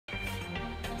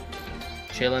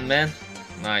Chilling, man.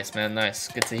 Nice, man. Nice.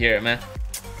 Good to hear it, man.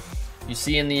 You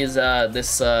see in these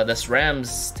this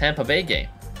Rams Tampa Bay game.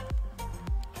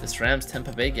 This Rams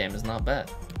Tampa Bay game is not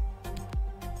bad.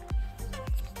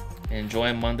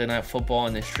 Enjoying Monday Night Football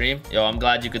in the stream. Yo, I'm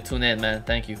glad you could tune in, man.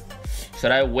 Thank you.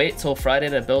 Should I wait till Friday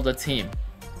to build a team?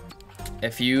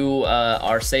 If you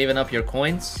are saving up your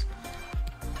coins,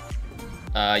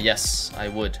 yes, I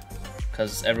would.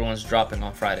 Because everyone's dropping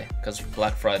on Friday. Because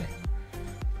Black Friday.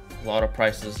 A lot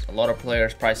of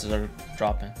players' prices are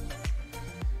dropping.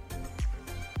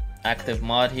 Active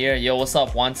mod here. Yo, what's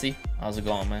up, Wansi? How's it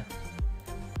going, man?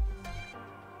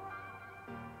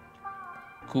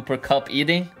 Cooper Cup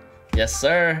eating? Yes,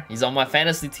 sir. He's on my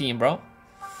fantasy team, bro.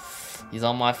 He's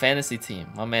on my fantasy team.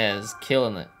 My man is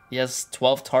killing it. He has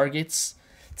 12 targets,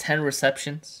 10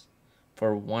 receptions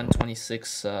for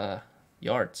 126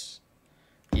 yards.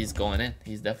 He's going in.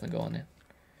 He's definitely going in.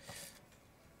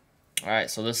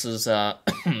 Alright, so this is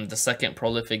the second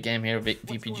prolific game here,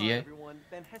 VPGA.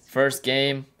 First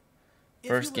game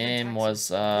was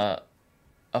a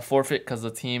forfeit because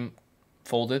the team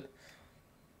folded.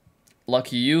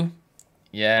 Lucky you.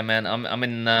 Yeah, man, I'm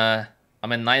in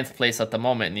 9th place at the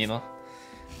moment, Nino.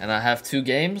 And I have 2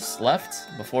 games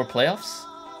left before playoffs.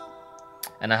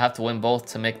 And I have to win both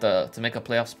to make a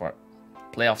playoff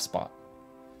spot.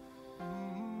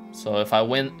 So if I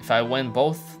win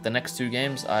both the next 2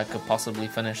 games, I could possibly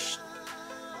finish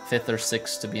 5th or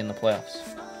 6th to be in the playoffs.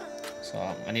 So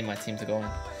I need my team to go in.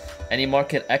 Any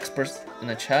market experts in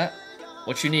the chat?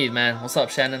 What you need, man? What's up,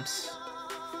 Shannons?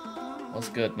 What's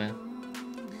good, man?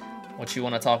 What you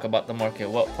want to talk about the market?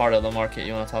 What part of the market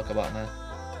you want to talk about, man?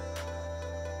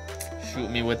 Shoot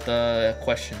me with the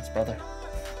questions, brother.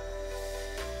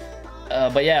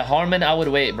 But yeah, Harmon, I would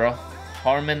wait, bro.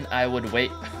 Harmon, I would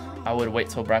wait. I would wait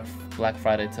till Black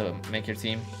Friday to make your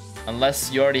team.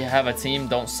 Unless you already have a team,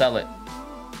 don't sell it.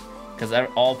 Because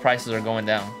all prices are going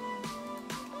down.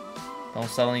 Don't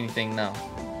sell anything now.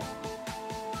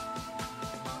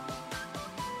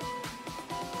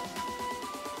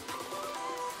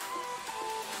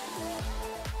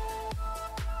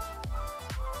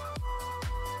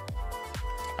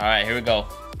 Alright, here we go.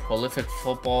 Prolific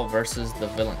Football versus the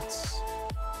Villains.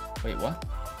 Wait, what?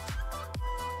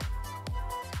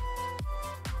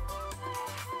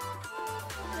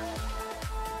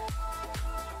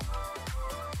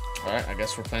 Alright, I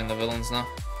guess we're playing the Villains now.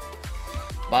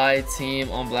 Buy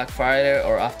team on Black Friday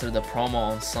or after the promo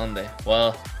on Sunday?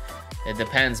 Well, it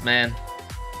depends, man.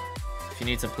 If you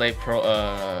need to play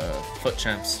Foot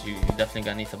Champs, you definitely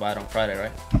gonna need to buy it on Friday,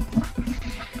 right?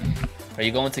 Are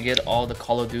you going to get all the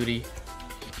Call of Duty?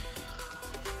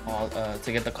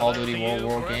 To get the Call of Duty World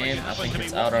War game? I think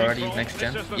it's out already next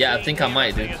gen. Yeah, I think I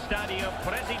might, dude.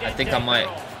 I think I might.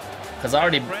 Cause I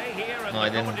already. No, I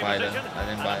didn't buy them. I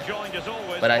didn't buy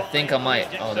it. But I think I might.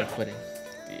 Oh, they're quitting.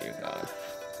 Dear God.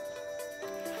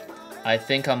 I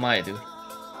think I might, dude.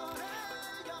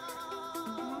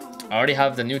 I already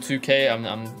have the new 2K.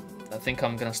 I think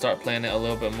I'm gonna start playing it a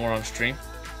little bit more on stream.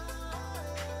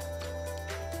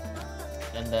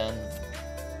 And then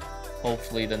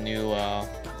hopefully the new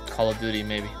Call of Duty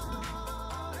maybe.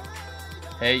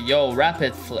 Hey, yo,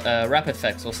 Rapid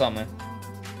Fex, what's up, man?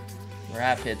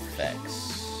 Rapid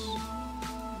Fex,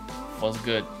 what's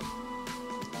good?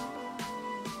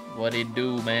 What it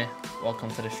do, man? Welcome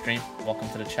to the stream. Welcome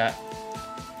to the chat.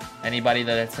 Anybody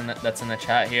that's in the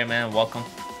chat here, man, welcome,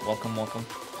 welcome, welcome.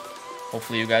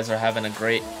 Hopefully you guys are having a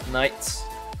great night.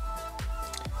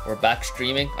 We're back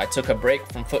streaming. I took a break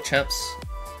from Foot Champs.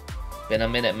 Been a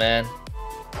minute, man.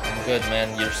 I'm good,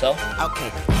 man. Yourself? Okay.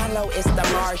 Hello, it's the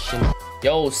Martian.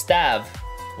 Yo, Stav.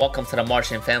 Welcome to the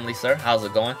Martian family, sir. How's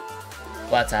it going?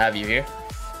 Glad to have you here.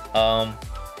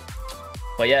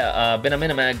 But yeah, been a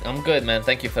minute, man. I'm good, man.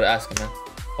 Thank you for asking, man.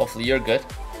 Hopefully you're good.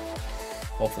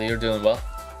 Hopefully you're doing well.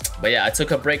 But yeah, I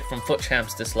took a break from Foot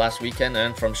Champs this last weekend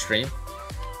and from stream.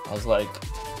 I was like,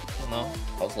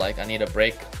 I need a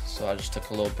break. So I just took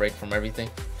a little break from everything.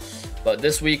 But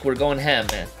this week we're going ham,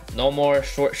 man. No more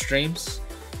short streams.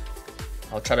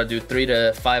 I'll try to do 3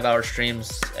 to 5 hour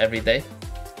streams every day.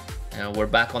 And we're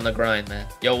back on the grind, man.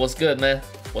 Yo, what's good, man?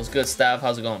 What's good, Stav?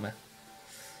 How's it going, man?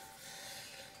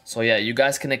 So yeah, you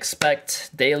guys can expect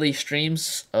daily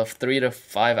streams of 3 to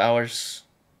 5 hours.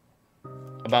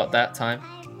 About that time.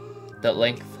 That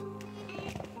length.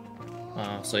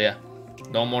 So yeah,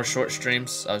 no more short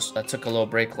streams. I took a little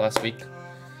break last week.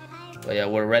 But yeah,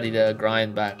 we're ready to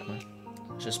grind back, man.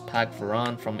 Just packed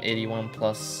Varane from 81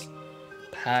 plus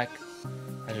pack.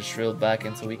 I just reeled back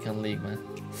into weekend league, man.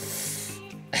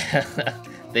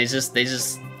 they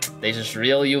just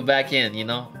reel you back in, you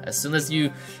know. As soon as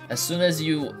you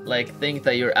like think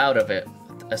that you're out of it,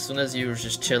 as soon as you're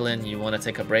just chilling, you want to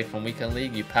take a break from weekend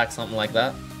league, you pack something like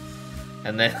that,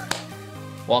 and then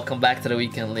welcome back to the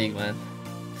weekend league, man.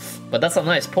 But that's a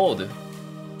nice pull, dude.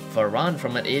 Varane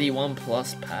from an 81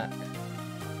 plus pack.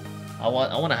 I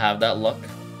want to have that luck.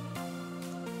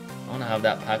 I want to have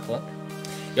that pack luck.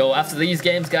 Yo, after these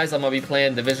games, guys, I'm gonna be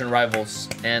playing division rivals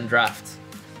and draft.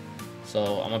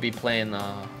 So I'm gonna be playing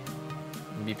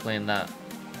that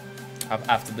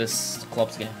after this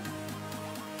clubs game.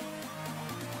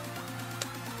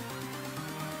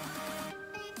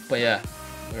 But yeah,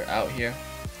 we're out here.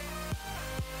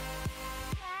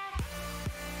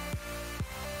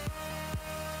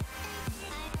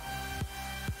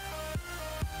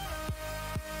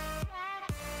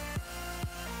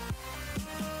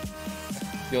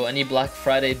 Yo, any Black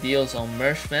Friday deals on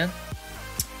merch, man?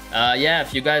 Yeah,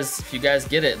 if you guys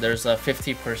get it, there's a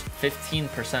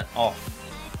 15%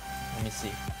 off. Let me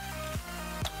see.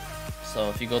 So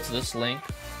if you go to this link,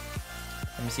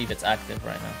 let me see if it's active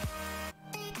right now.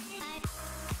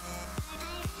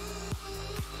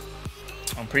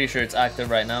 I'm pretty sure it's active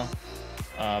right now.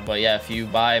 But yeah, if you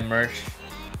buy merch,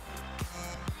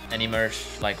 any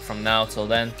merch like from now till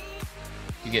then,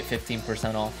 you get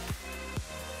 15% off.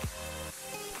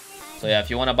 So yeah,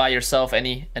 if you want to buy yourself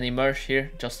any merch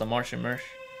here, Justammartian merch,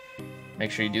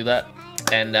 make sure you do that.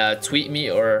 And tweet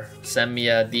me or send me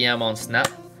a DM on Snap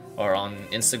or on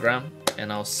Instagram,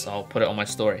 and I'll put it on my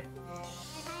story.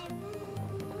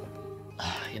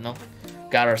 You know,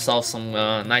 got ourselves some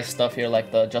nice stuff here,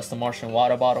 like the Justammartian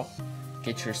water bottle.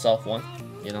 Get yourself one,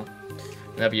 you know,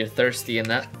 whenever you're thirsty in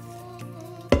that.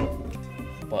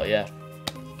 But yeah,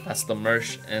 that's the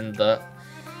merch in the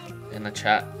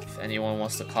chat if anyone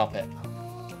wants to cop it.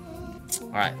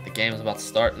 Alright, the game is about to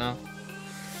start now.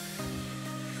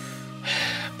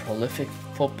 Prolific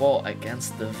football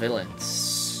against the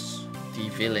villains. The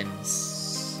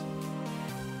villains.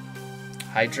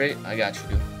 Hydrate? I got you,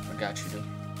 dude. I got you, dude.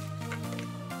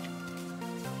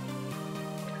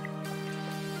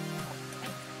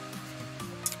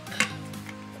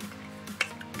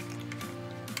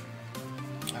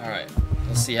 Alright,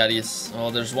 let's see how these...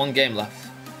 Oh, there's one game left.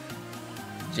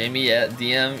 Jamie at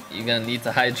DM, you're gonna need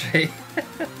to hydrate.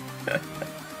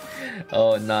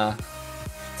 Oh nah.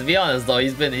 To be honest though,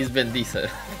 he's been decent.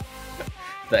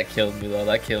 That killed me though.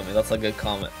 That killed me. That's a good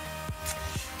comment.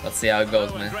 Let's see how it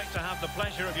goes, man. Great to have the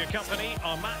pleasure of your company.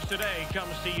 Our match today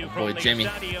comes to you from the Jimmy.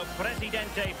 Stadio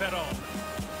Presidente Perón.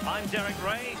 I'm Derek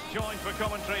Ray, joined for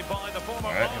commentary by the former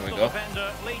Arsenal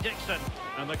defender Lee Dixon.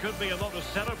 And there could be a lot of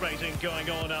celebrating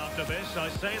going on after this. I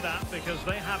say that because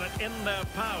they have it in their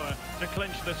power to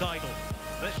clinch the title.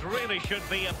 This really should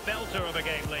be a belter of a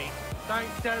game, Lee.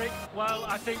 Thanks, Derek. Well,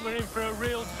 I think we're in for a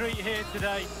real treat here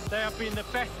today. They have been the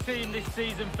best team this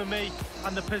season for me,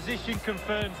 and the position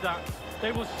confirms that.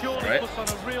 They will surely put on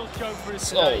a real show for us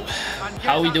today.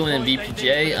 How are we doing in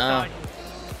VPGA?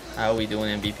 How are we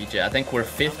doing in VPGA? I think we're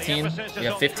 15. We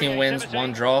have 15 wins,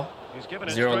 1 draw,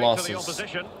 0 losses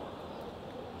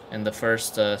in the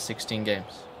first 16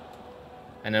 games.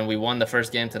 And then we won the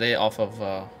first game today off of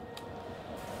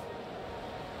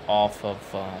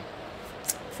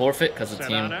forfeit because the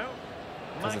team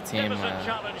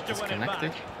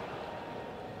disconnected.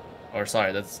 Or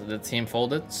sorry, that's the team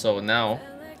folded. So now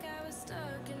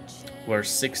we're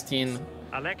 16-1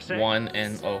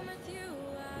 and 0.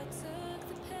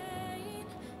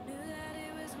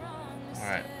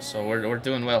 Alright, so we're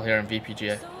doing well here in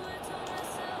VPGA.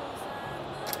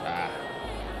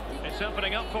 It's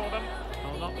opening up for them.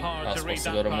 Oh, not hard to read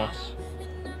that pass.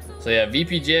 So yeah,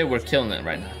 VPGA, we're killing it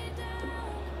right now.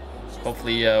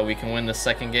 Hopefully we can win the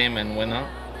second game and win out.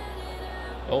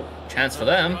 Oh, chance for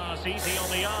them.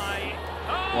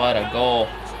 What a goal.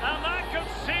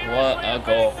 What a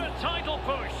goal.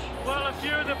 Well, a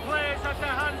few of the players had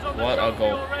their hands on the trophy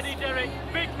already, Derek.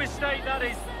 Big mistake that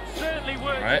is. Certainly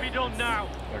work to be done now.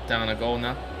 We're down a goal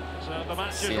now. So the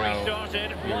match See how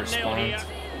we respond.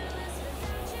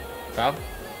 Foul?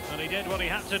 And he did what he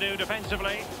had to do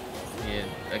defensively. Yeah,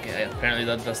 okay, apparently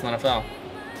that's not a foul.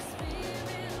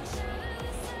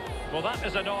 Well, that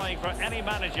is annoying for any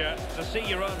manager to see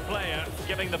your own player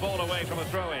giving the ball away from a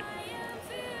throw-in.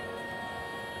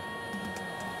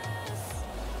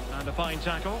 And a fine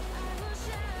tackle.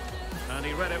 And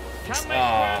he read it. Can they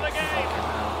square the game?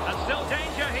 And still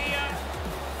danger here.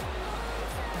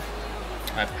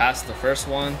 I passed the first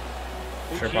one.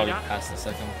 Should probably pass the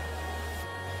second one.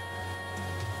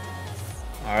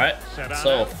 Alright,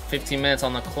 so 15 minutes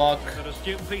on the clock. An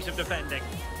astute piece of defending.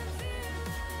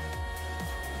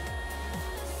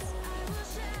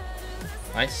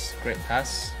 Nice, great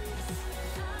pass.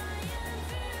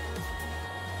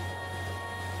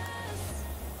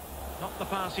 Not the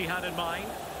pass he had in mind.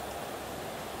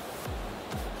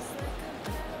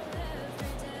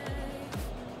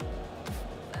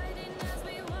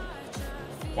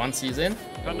 Once he's in.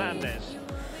 Fernandez.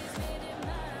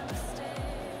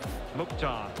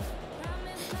 Mukhtar.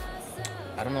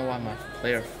 I don't know why my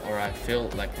player, or I feel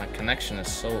like my connection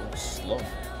is so slow.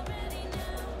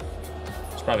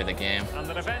 It's probably the game. And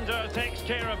the defender takes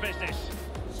care of business.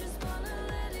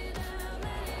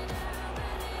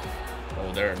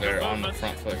 Oh, they're on the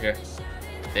front foot here.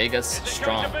 Vegas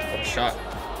strong. What a shot.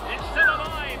 It's still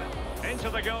alive. Into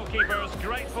the goalkeeper's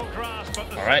grateful grasp.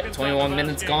 All right, 21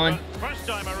 minutes gone. First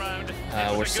time around.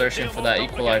 We're searching for that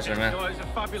equalizer, man. It's a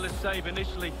fabulous save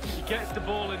initially. He gets the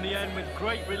ball in the end with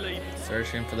great relief.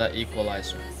 Searching for that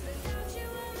equalizer.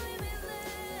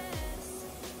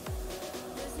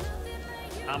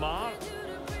 Amar.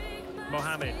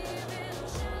 Mohamed.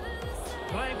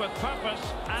 Playing with purpose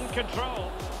and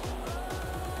control.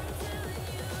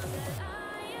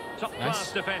 Top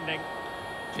class defending.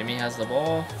 Jimmy has the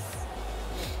ball.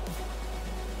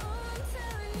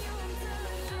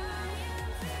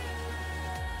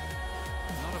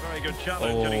 Not a very good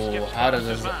challenge. And he Oh, skips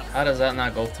how does that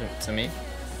not go to me?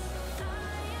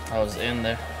 I was in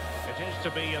there. It is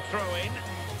to be a throw-in.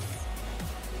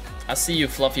 I see you,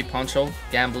 Fluffy Poncho,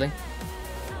 gambling.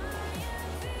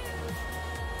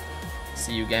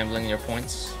 See you gambling your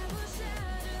points.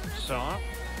 Saar.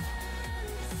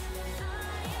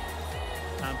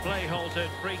 And play halted,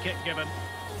 free kick given.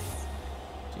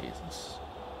 Jesus.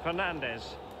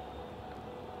 Fernandez.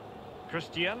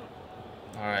 Christian.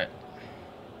 All right.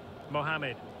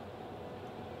 Mohamed.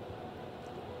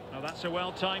 Now that's a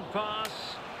well-timed pass.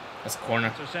 That's a corner.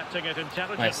 Intercepting it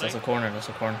intelligently. Nice, that's a corner, that's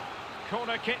a corner.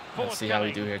 Corner kick. Let's see how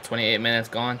we do here. 28 minutes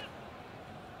gone.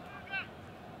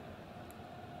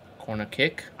 Corner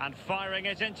kick. And firing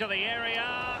it into the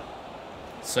area.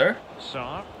 Sir?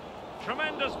 Saar.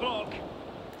 Tremendous block.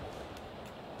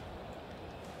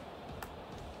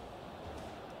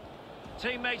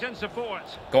 Teammate and support.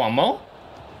 Go on, Mo.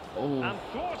 Oh. And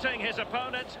thwarting his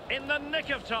opponent in the nick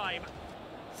of time.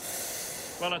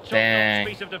 Well, a Dang, top-notch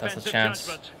piece of that's a defensive chance.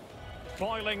 judgment.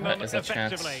 Foiling That them is a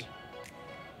chance. effectively.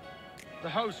 The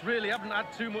hosts really haven't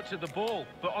had too much of the ball,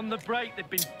 but on the break they've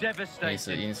been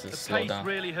devastating. He needs to the slow pace down.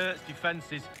 really hurts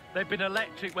defences. They've been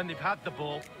electric when they've had the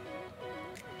ball.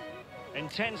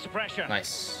 Intense pressure.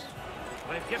 Nice.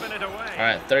 They've given it away. All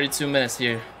right, 32 minutes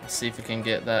here. Let's see if we can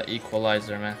get that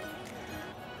equalizer, man.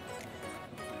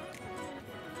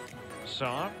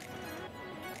 Saar.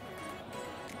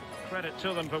 Credit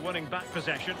to them for winning back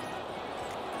possession.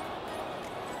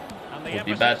 And the Would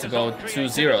be bad to emphasis go on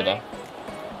 2-0 though.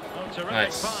 Oh, terrific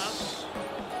Nice. pass.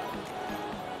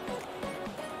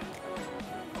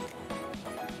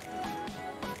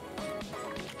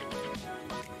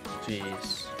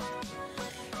 Jeez.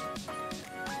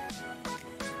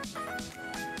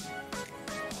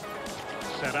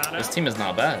 Serrano. This team is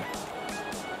not bad.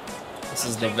 This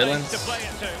is the villains. To play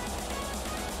it to.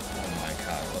 Oh my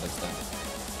god, what is that?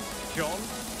 John.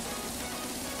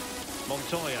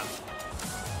 Montoya.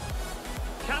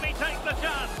 Can he take the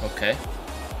chance? Okay.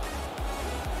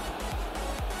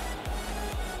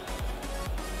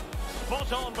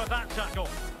 Spot on with that tackle.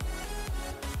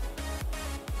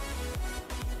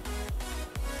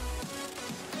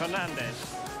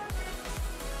 Fernandez.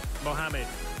 Mohamed.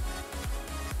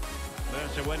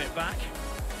 There to win it back.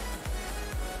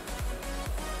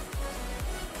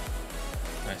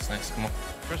 Nice, nice, come on.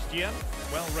 Christian.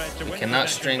 Well read to We win. cannot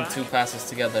possession string back. two passes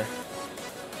together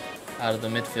out of the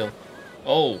midfield.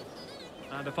 Oh,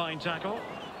 And a fine tackle.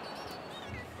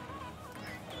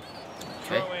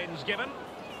 okay. Throw-ins given.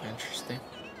 Interesting.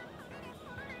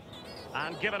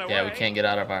 And given away. Yeah, we can't get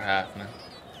out of our half, man.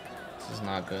 This is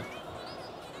not good.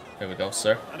 Here we go,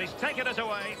 sir. And he's taken it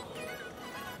away.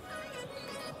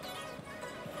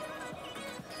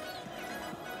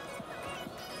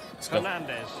 Let's go.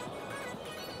 Fernandez.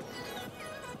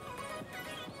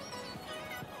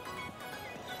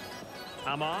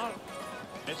 Amar.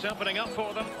 It's opening up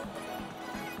for them.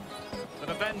 The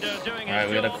defender doing All right,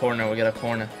 we his got a job. corner. We got a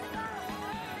corner.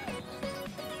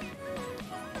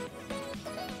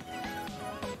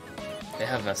 They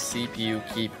have a CPU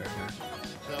keeper, man.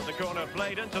 So the corner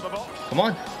played into the box. Come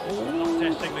on. Not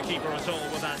testing the keeper at all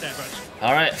with that effort.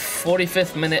 All right,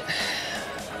 45th minute.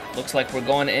 Looks like we're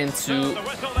going into The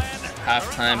whistle then.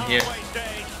 halftime We're at the here. halfway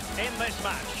stage in this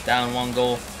match. Down one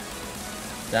goal.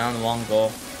 Down one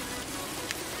goal.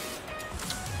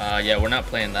 Yeah, we're not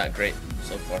playing that great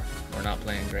so far. We're not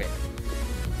playing great.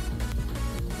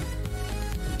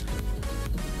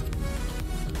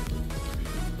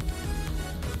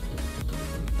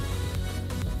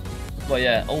 But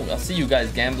yeah, oh, I see you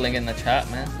guys gambling in the chat,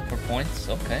 man, for points.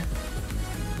 Okay.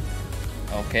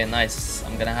 Okay, nice.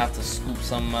 I'm gonna have to scoop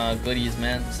some goodies,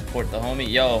 man. Support the homie.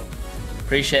 Yo,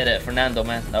 appreciate it, Fernando,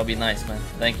 man. That would be nice, man.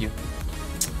 Thank you,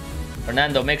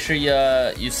 Fernando. Make sure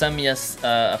you send me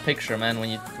a picture, man,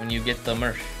 when you get the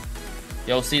merch.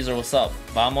 Yo, Caesar, what's up?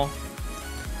 Vamos.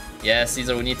 Yeah,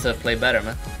 Caesar, we need to play better,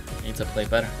 man. We need to play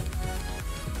better.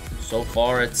 So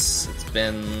far, it's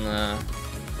been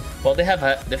well,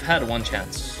 they've had one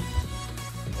chance.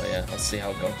 But yeah, let's see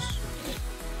how it goes.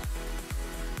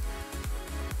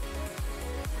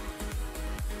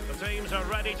 The teams are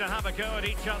ready to have a go at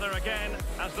each other again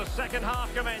as the second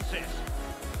half commences.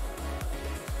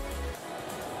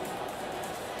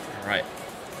 All right,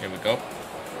 here we go.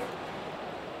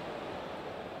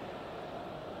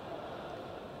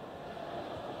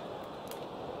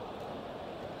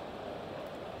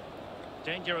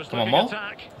 Dangerous. Come on, Mo.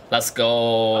 Let's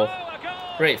go.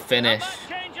 Great finish.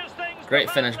 Great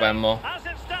finish by Mo.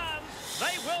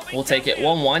 We'll take it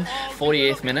 1-1,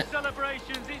 48th minute.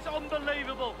 Celebrations, it's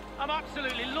unbelievable. I'm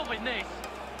absolutely loving this.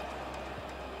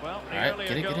 Well, the Alright, earlier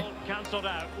get it. goal cancelled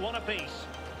out. One apiece.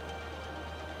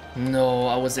 No,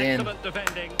 I was in. Excellent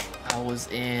defending. I was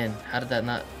in. How did that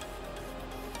not?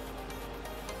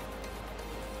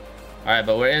 Alright,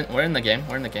 but we're in the game.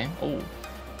 We're in the game. Oh,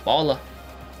 Baller.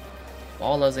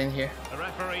 Baller's in here. The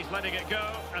referee's letting it go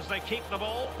as they keep the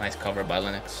ball. Nice cover by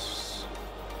Lennox.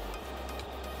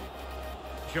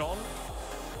 John.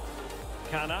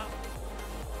 Kana.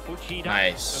 Uchida.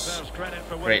 Nice.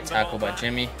 Great tackle by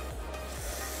Jimmy.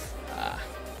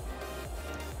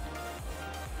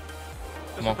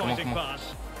 Come on, come on, come on.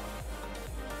 Pass.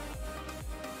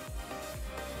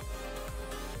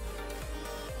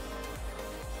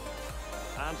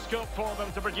 And scope for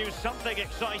them to produce something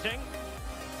exciting.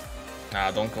 Nah,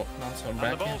 don't go. Not so And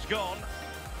back. the ball's gone.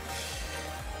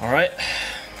 All right.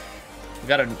 We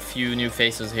got a few new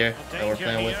faces here that we're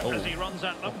playing with.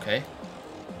 Oh, okay.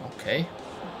 Okay.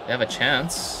 They have a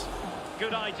chance.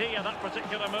 Good idea, that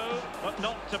particular move, but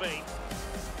not to be.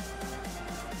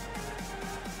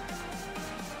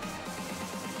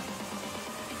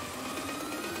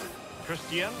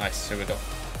 Christian. Nice. Here we go.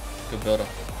 Good build up.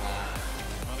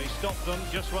 Well, he stopped them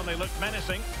just when they looked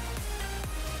menacing.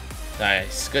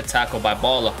 Nice. Good tackle by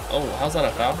Baller. Oh, how's that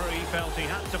a foul? He felt he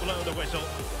had to blow the whistle.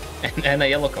 And a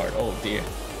yellow card. Oh, dear.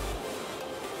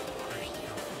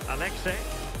 Alexei.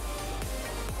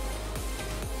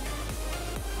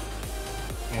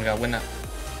 Oh my God, win that.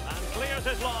 And clears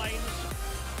his lines.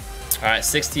 All right,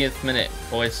 60th minute,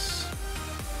 boys.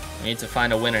 We need to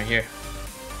find a winner here.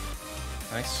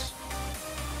 Nice.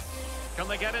 Can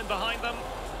they get in behind them?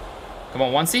 Come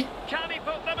on, Onesie. Can he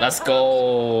put them Let's in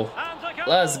go. front? And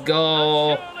Let's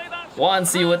go.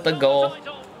 Onesie with the goal.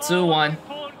 2-1.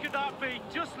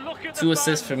 2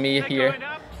 assists for me here.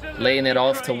 Laying it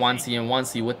off to Onesie, and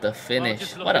Onesie with the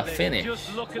finish. What a finish.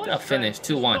 What a finish.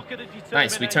 2-1.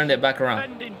 Nice, we turned it back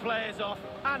around.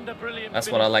 That's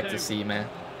what I like to see, man.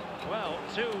 Well,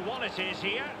 2-1 it is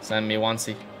here. Send me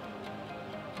Onesie.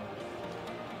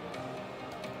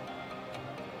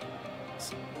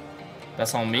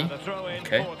 That's on me.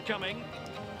 Okay.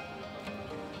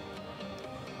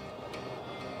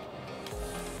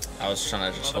 I was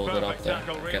trying to just hold it up there,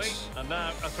 I guess. And now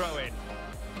a throw in.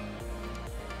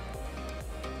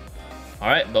 All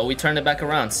right, but we turned it back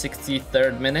around.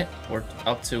 63rd minute, we're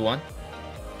up 2-1.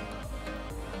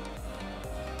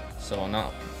 So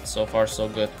not so far so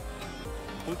good.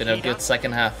 Been a good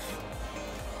second half.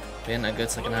 Been a good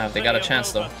second half. They got a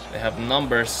chance though. They have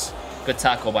numbers. Good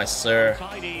tackle by Sir,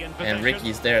 and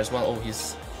Ricky's there as well. Oh,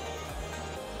 he's.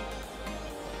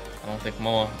 I don't think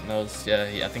Moa knows.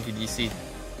 Yeah, I think he DC'd.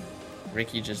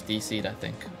 Ricky just DC'd, I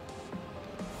think.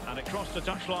 And it crossed the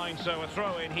touchline, so a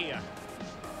throw in here.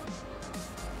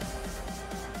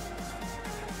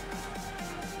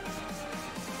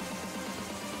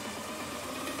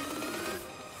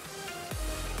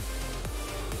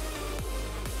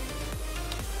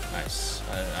 Nice.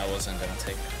 I wasn't gonna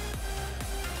take it.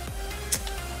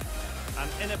 An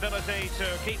inability to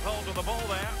keep hold of the ball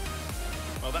there.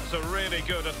 Well, that's a really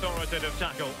good authoritative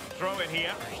tackle. Throw in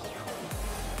here.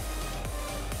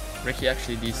 Ricky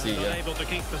actually DC, yeah. Able to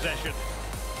keep possession.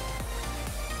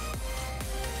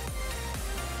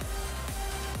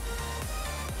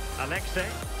 Alexei.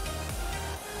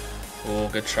 Oh,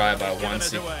 good try by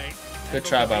Onesie. Good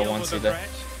try by Onesie there.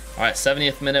 All right,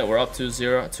 70th minute, we're up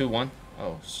 2-0, 2-1.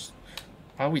 Oh,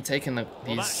 why are we taking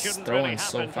these throw-ins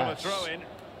so fast?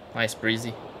 Nice,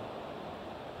 Breezy.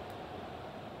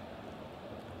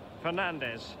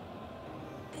 Fernandez.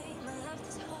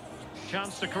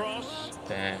 Chance to cross.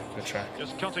 Damn, good try.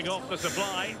 Just cutting off the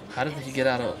supply. How did he get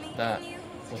out of that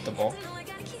with the ball?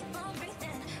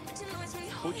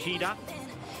 Uchida.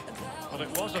 Well,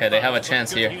 it was okay, they have a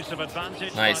chance here.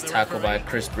 Nice tackle by referee.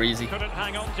 Chris Breezy. Couldn't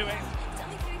hang on to it.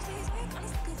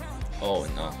 Oh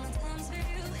no.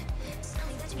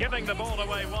 Giving the ball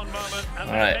away one moment and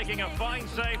all right. making a fine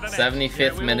save the next.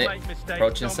 75th minute,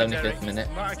 approaching 75th minute.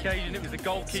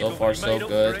 So far so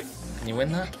good. Can you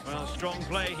win that? Well, strong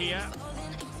play here.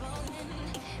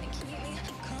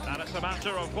 And it's a matter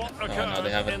of what occurs no,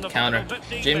 they have a in the counter. final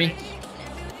 15 Jimmy. minutes.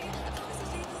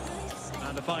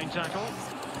 And a fine tackle.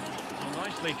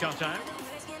 Nicely cut out.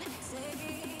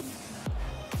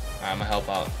 I'm gonna help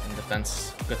out in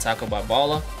defense. Good tackle by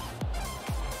Bala.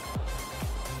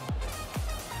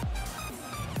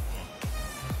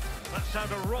 That's how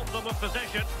to rob them of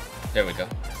possession. There we go.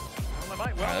 Well, they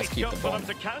might well All right, let's be keep tough the for ball. them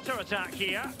to counter-attack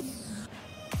here.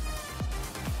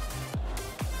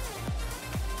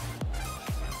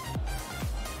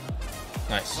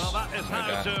 Nice. Well, that is Oh my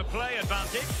how God. to play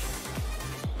advantage.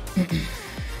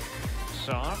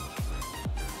 Saar.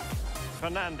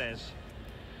 Fernandez.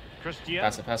 Christian.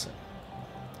 Pass it, pass it.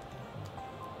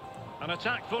 An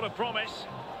attack full of promise.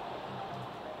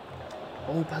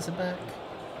 Oh, pass it back.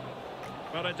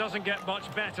 But it doesn't get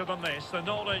much better than this. The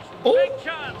knowledge. Oh! Big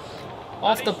chance.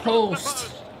 Off And the he struck the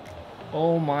post.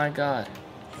 Oh my God.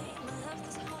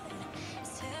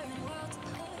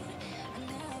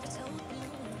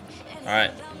 All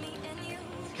right.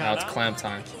 Now it's clamp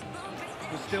time.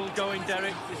 We're still going,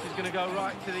 Derek. This is going to go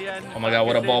right to the end. Oh my God,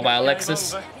 what a ball by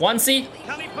Alexis. Onesie.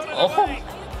 Can he put it Oh. away?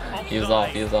 He was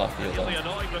off, he was off, he was Really off.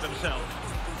 annoyed with himself.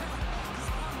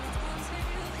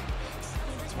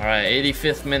 All right,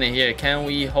 85th minute here. Can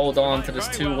we hold on to this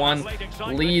 2-1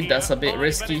 lead? That's a bit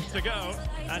risky. To go,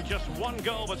 and just one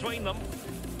goal between them.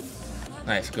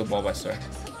 Nice, good ball by Sir.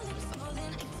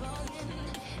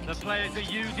 The players are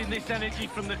using this energy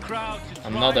from the crowd to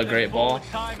Another drive great them ball.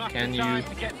 forward time after Can you time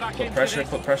to get back put into pressure, this.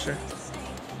 put pressure?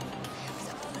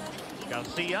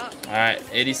 Garcia. All right,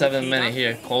 87th minute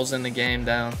here. Closing the game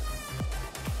down.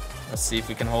 Let's see if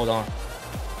we can hold on.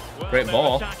 Great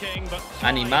ball.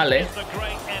 Animale.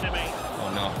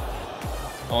 Oh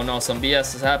no. Oh no, some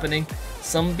BS is happening.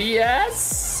 Some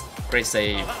BS. Great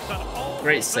save.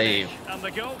 Great save.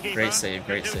 Great save,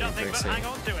 great save, great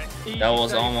save. That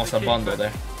was almost a bundle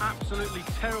there. Absolutely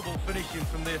terrible finishing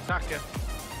from the attacker.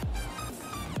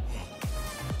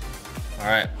 All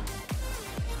right.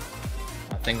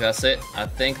 I think that's it. I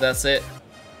think that's it.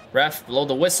 Ref, blow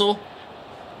the whistle.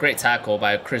 Great tackle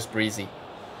by Chris Breezy.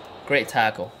 Great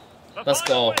tackle. Let's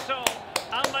go.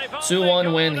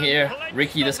 2-1 win here.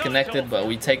 Ricky disconnected, but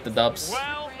we take the dubs.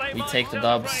 We take the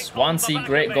dubs. Swansea,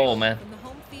 great goal, man.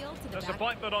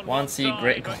 Swansea,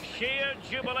 great goal.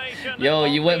 Yo,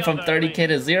 you went from 30K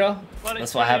to 0?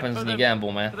 That's what happens when you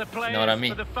gamble, man. You know what I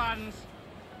mean?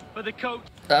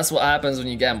 That's what happens when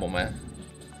you gamble, man.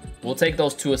 We'll take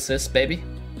those 2 assists, baby.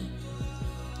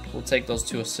 We'll take those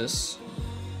 2 assists.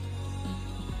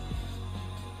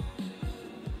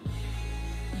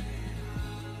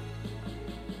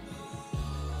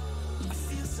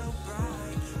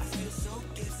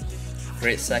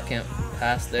 Great second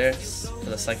pass there for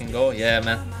the second goal. Yeah,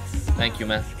 man. Thank you,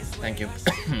 man. Thank you.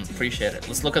 Appreciate it.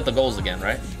 Let's look at the goals again,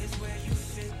 right?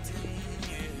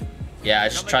 Yeah, I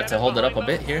just tried to hold it up a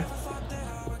bit here.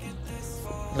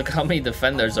 Look how many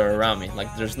defenders are around me.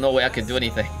 Like, there's no way I could do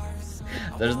anything.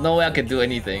 There's no way I could do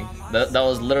anything. That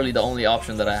was literally the only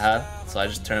option that I had. So I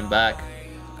just turned back.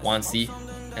 Wansi.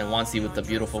 And Wansi with the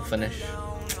beautiful finish.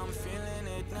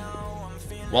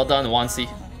 Well done, Wansi.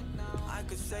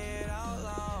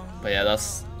 But yeah,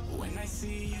 that's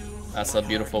a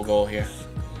beautiful goal here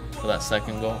for that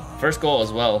second goal. First goal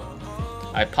as well.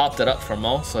 I popped it up for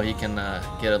Mo so he can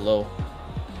get a little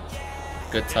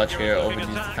good touch here over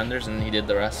these defenders, and he did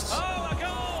the rest.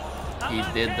 He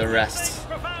did the rest.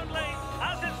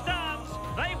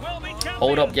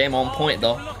 Hold up game on point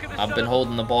though. I've been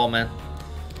holding the ball, man.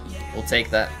 We'll take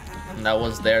that. And that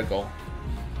was their goal.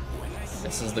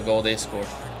 This is the goal they scored.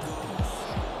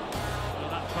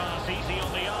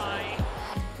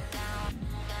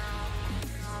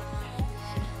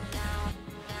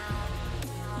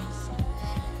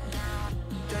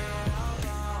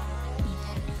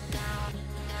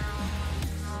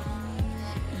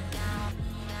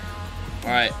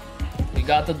 Alright, we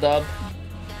got the dub.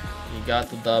 We got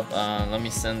the dub. Let me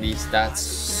send these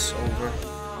stats over.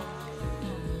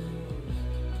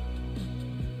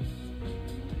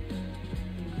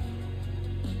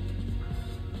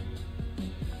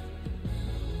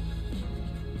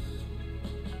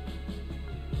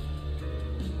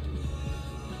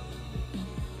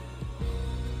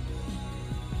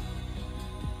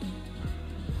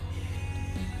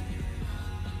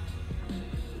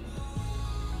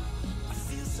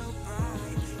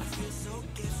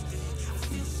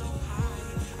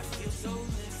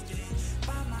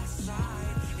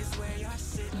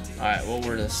 Alright, what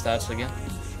were the stats again?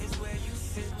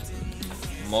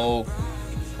 Mo,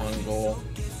 1 goal,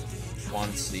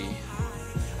 1 C,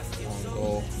 1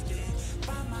 goal,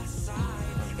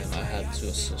 and then I had 2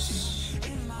 assists.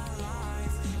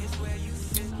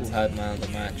 Who had man of the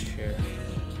match here?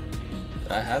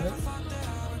 Did I have it?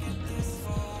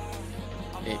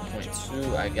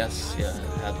 8.2, I guess, yeah,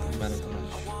 I had the man of the match.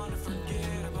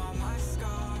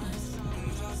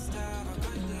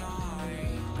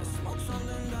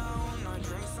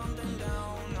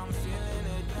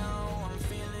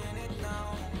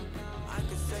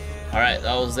 Alright,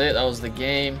 that was it. That was the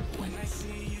game.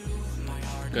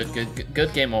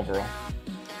 Good game overall.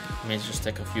 Let me just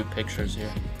take a few pictures here.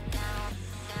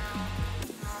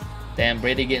 Damn,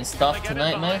 Brady getting stuffed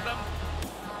tonight, man.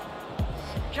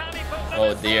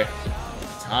 Oh dear.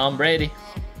 Tom Brady.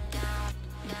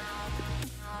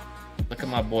 Look at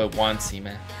my boy Wancy,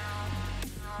 man.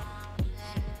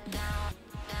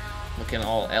 Looking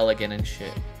all elegant and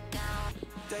shit.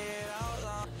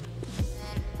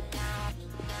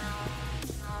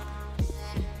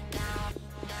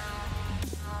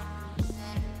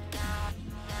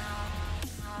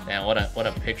 Man, what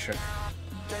a picture.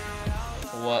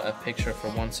 What a picture for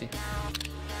Wancy.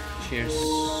 Cheers.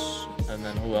 And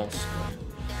then who else scored?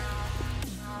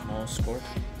 Mo scored.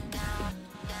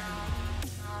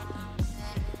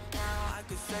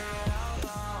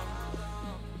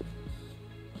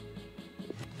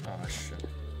 Oh shit.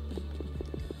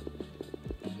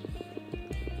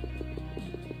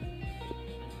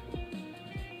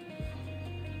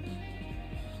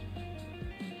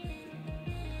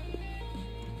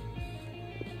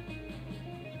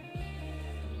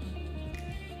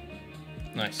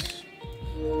 Nice.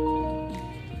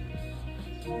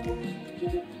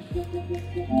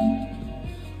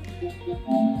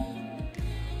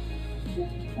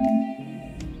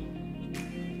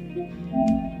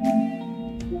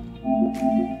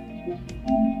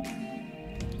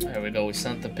 There we go, we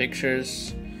sent the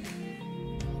pictures.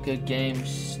 Good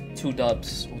games, 2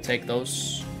 dubs. We'll take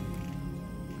those.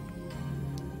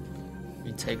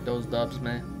 We take those dubs,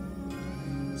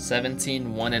 man.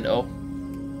 17,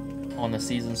 1-0 on the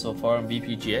season so far in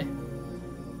VPGA.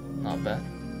 Not bad.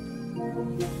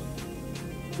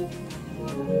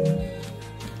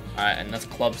 Alright, and that's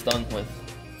clubs done with.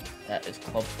 That is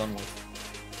clubs done with.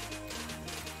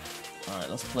 Alright,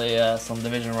 let's play some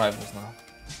division rivals now.